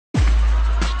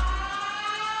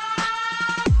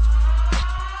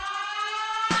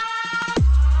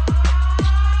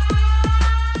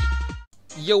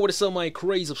Yo, what is up, my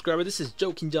crazy subscriber? This is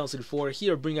Joking Johnson 4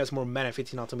 here to bring us more Madden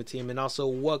 15 Ultimate Team, and also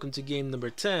welcome to game number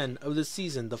 10 of the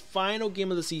season. The final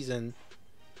game of the season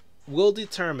will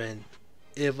determine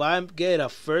if I get a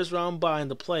first round bye in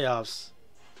the playoffs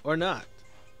or not.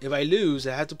 If I lose,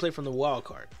 I have to play from the wild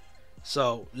card.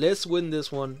 So let's win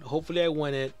this one. Hopefully I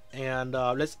win it, and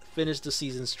let's finish the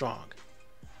season strong.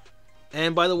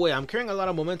 And by the way, I'm carrying a lot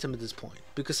of momentum at this point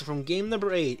because from game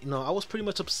number 8, I was pretty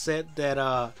much upset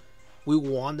that we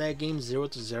won that game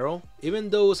 0-0.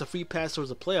 Even though it's a free pass towards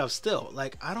the playoffs, still,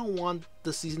 like, I don't want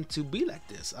the season to be like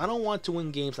this. I don't want to win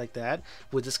games like that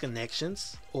with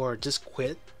disconnections or just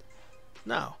quit.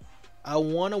 No, I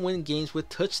want to win games with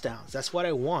touchdowns. That's what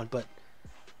I want. But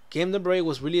game number 8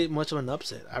 was really much of an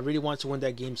upset. I really wanted to win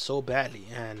that game so badly,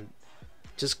 and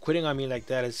just quitting on me like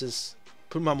that is just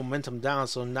putting my momentum down.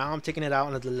 So now I'm taking it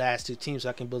out on the last two teams so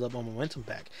I can build up my momentum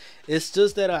back. It's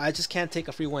just that I just can't take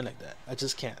a free win like that. I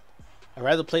just can't. I'd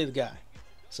rather play the guy.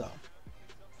 So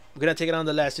we're gonna take it on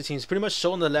the last two teams. Pretty much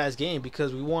showing the last game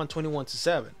because we won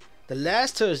 21-7. The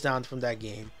last touchdown from that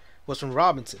game was from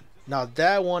Robinson. Now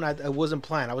that one I wasn't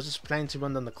planning. I was just planning to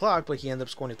run down the clock, but he ended up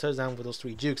scoring a touchdown with those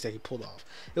 3 jukes that he pulled off.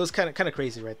 It was kind of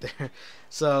crazy right there.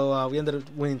 So we ended up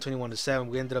winning 21-7.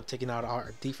 We ended up taking out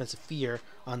our defensive fear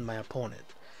on my opponent.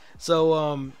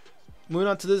 So moving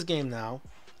on to this game now.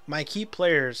 My key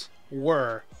players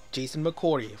were Jason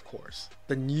McCourty, of course,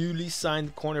 the newly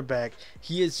signed cornerback.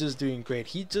 He is just doing great.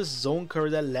 He just zone covered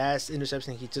that last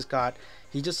interception he just got.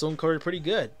 He just zone covered pretty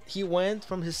good. He went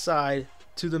from his side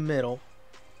to the middle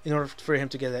in order for him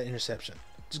to get that interception.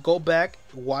 Just go back,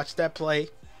 watch that play,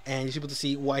 and you're able to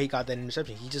see why he got that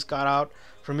interception. He just got out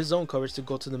from his zone coverage to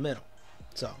go to the middle.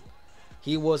 So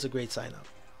he was a great sign up.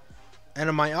 And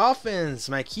on my offense,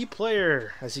 my key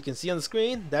player, as you can see on the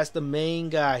screen, that's the main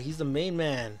guy. He's the main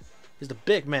man. He's the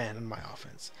big man in my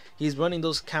offense. He's running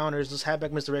those counters, those halfback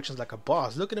misdirections like a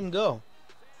boss. Look at him go.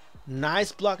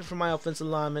 Nice blocking from my offensive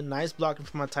lineman. Nice blocking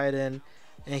from my tight end.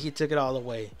 And he took it all the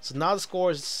way. So now the score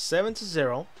is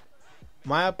 7-0.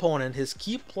 My opponent, his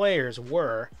key players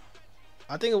were,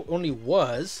 I think it only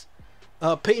was,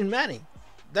 Peyton Manning.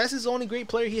 That's his only great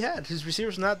player he had. His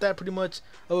receivers not that pretty much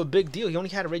of a big deal. He only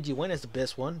had Reggie Wayne as the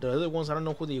best one. The other ones, I don't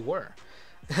know who they were.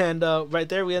 And right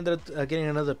there, we ended up getting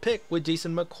another pick with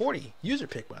Jason McCourty. User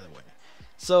pick, by the way.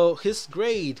 So his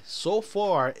grade so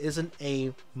far is an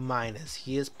A-.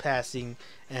 He is passing,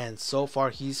 and so far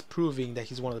he's proving that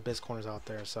he's one of the best corners out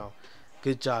there. So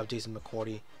good job, Jason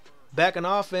McCourty. Back in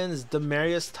offense,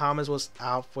 Demaryius Thomas was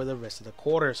out for the rest of the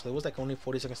quarter. So it was like only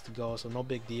 40 seconds to go, so no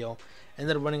big deal.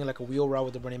 Ended up running like a wheel route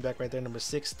with the running back right there, number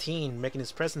 16, making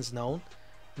his presence known.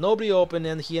 Nobody open,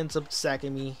 and he ends up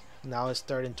sacking me. Now it's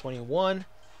 3rd and 21.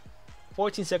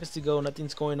 14 seconds to go.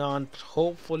 Nothing's going on.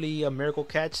 Hopefully a miracle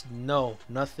catch. No,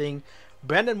 nothing.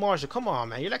 Brandon Marshall, come on,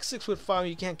 man. You're like 6'5".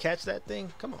 You can't catch that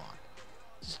thing. Come on,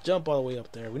 just jump all the way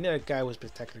up there. We need a guy with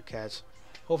spectacular catch.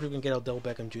 Hopefully we can get Odell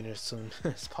Beckham Jr. as soon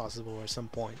as possible or at some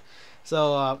point.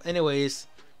 So anyways,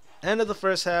 end of the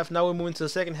first half. Now we're moving to the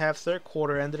second half. Third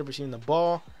quarter. Ended up receiving the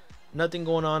ball. Nothing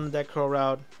going on in that curl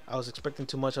route. I was expecting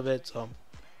too much of it, so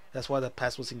that's why the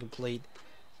pass was incomplete.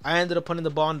 I ended up putting the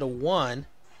ball on the 1.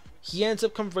 He ends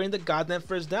up converting the goddamn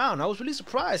first down. I was really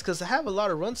surprised because I have a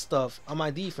lot of run stuff on my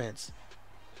defense.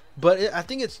 But I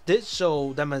think it did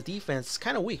show that my defense is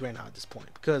kind of weak right now at this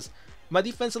point. Because my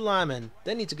defensive linemen,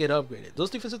 they need to get upgraded. Those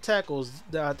defensive tackles,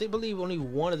 they believe only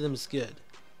one of them is good.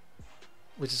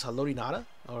 Which is Haloti Ngata?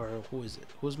 Or who is it?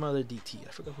 Who's my other DT?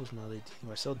 I forgot who's my other DT.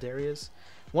 Marcel Darius.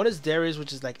 One is Darius,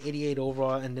 which is like 88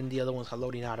 overall, and then the other one's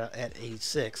Haloti Ngata at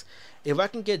 86. If I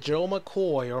can get Gerald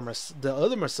McCoy or the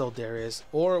other Marcel Darius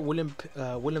or William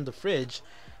the Fridge,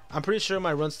 I'm pretty sure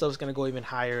my run stuff is going to go even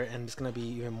higher, and it's going to be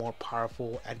even more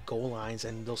powerful at goal lines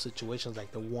and those situations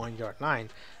like the 1-yard line.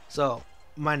 So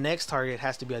my next target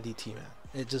has to be a DT, man.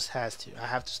 It just has to. I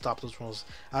have to stop those runs.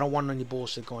 I don't want any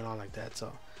bullshit going on like that.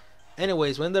 So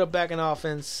anyways, we ended up back in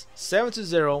offense,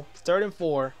 7-0, 3rd and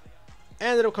 4.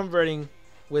 Ended up converting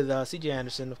with CJ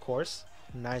Anderson, of course.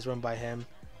 Nice run by him.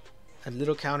 A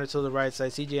little counter to the right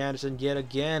side. CJ Anderson yet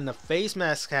again. A face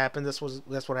mask happened. That's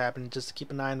what happened. Just to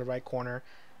keep an eye on the right corner,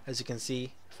 as you can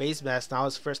see. Face mask. Now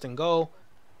it's 1st and goal.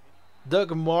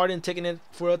 Doug Martin taking it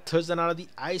for a touchdown out of the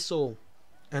ISO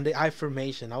and the I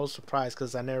formation. I was surprised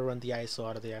because I never run the ISO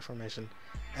out of the I formation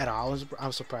at all. I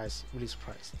was surprised, really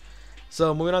surprised.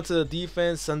 So moving on to the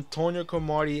defense, Antonio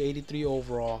Cromartie, 83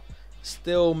 overall,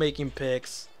 still making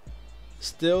picks.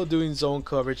 Still doing zone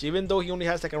coverage, even though he only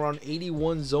has like around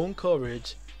 81 zone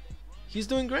coverage. He's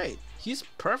doing great. He's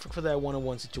perfect for that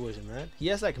one-on-one situation, man. He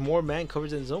has like more man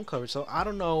coverage than zone coverage, so I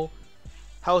don't know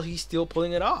how he's still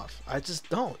pulling it off. I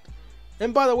just don't.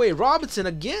 And by the way, Robinson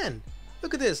again.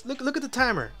 Look at this. Look at the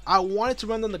timer. I wanted to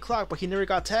run down the clock, but he never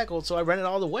got tackled, so I ran it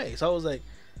all the way. So I was like,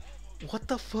 what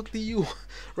the fuck do you...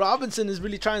 Robinson is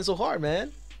really trying so hard,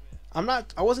 man. I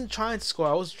wasn't trying to score.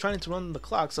 I was trying to run the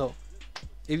clock. So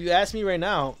if you ask me right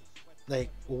now,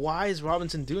 like, why is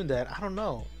Robinson doing that? I don't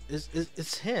know.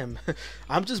 It's him.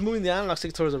 I'm just moving the analog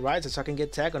stick towards the right so I can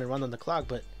get tackled and run on the clock,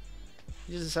 but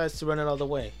he just decides to run it all the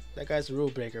way. That guy's a rule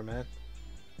breaker, man.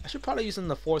 I should probably use him in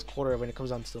the fourth quarter when it comes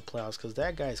down to the playoffs, because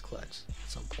that guy is clutch at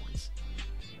some points.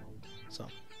 So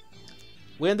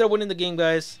we ended up winning the game,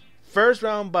 guys. First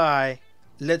round bye.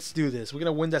 Let's do this. We're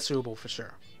gonna win that Super Bowl for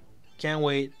sure. Can't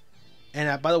wait.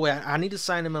 And by the way, I need to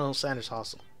sign Emmanuel Sanders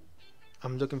also.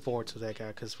 I'm looking forward to that guy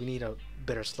because we need a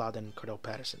better slot than Cordell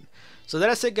Patterson. So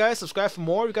that's it, guys. Subscribe for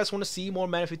more if you guys want to see more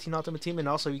Madden 15 Ultimate Team, and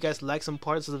also if you guys like some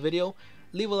parts of the video,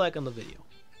 leave a like on the video.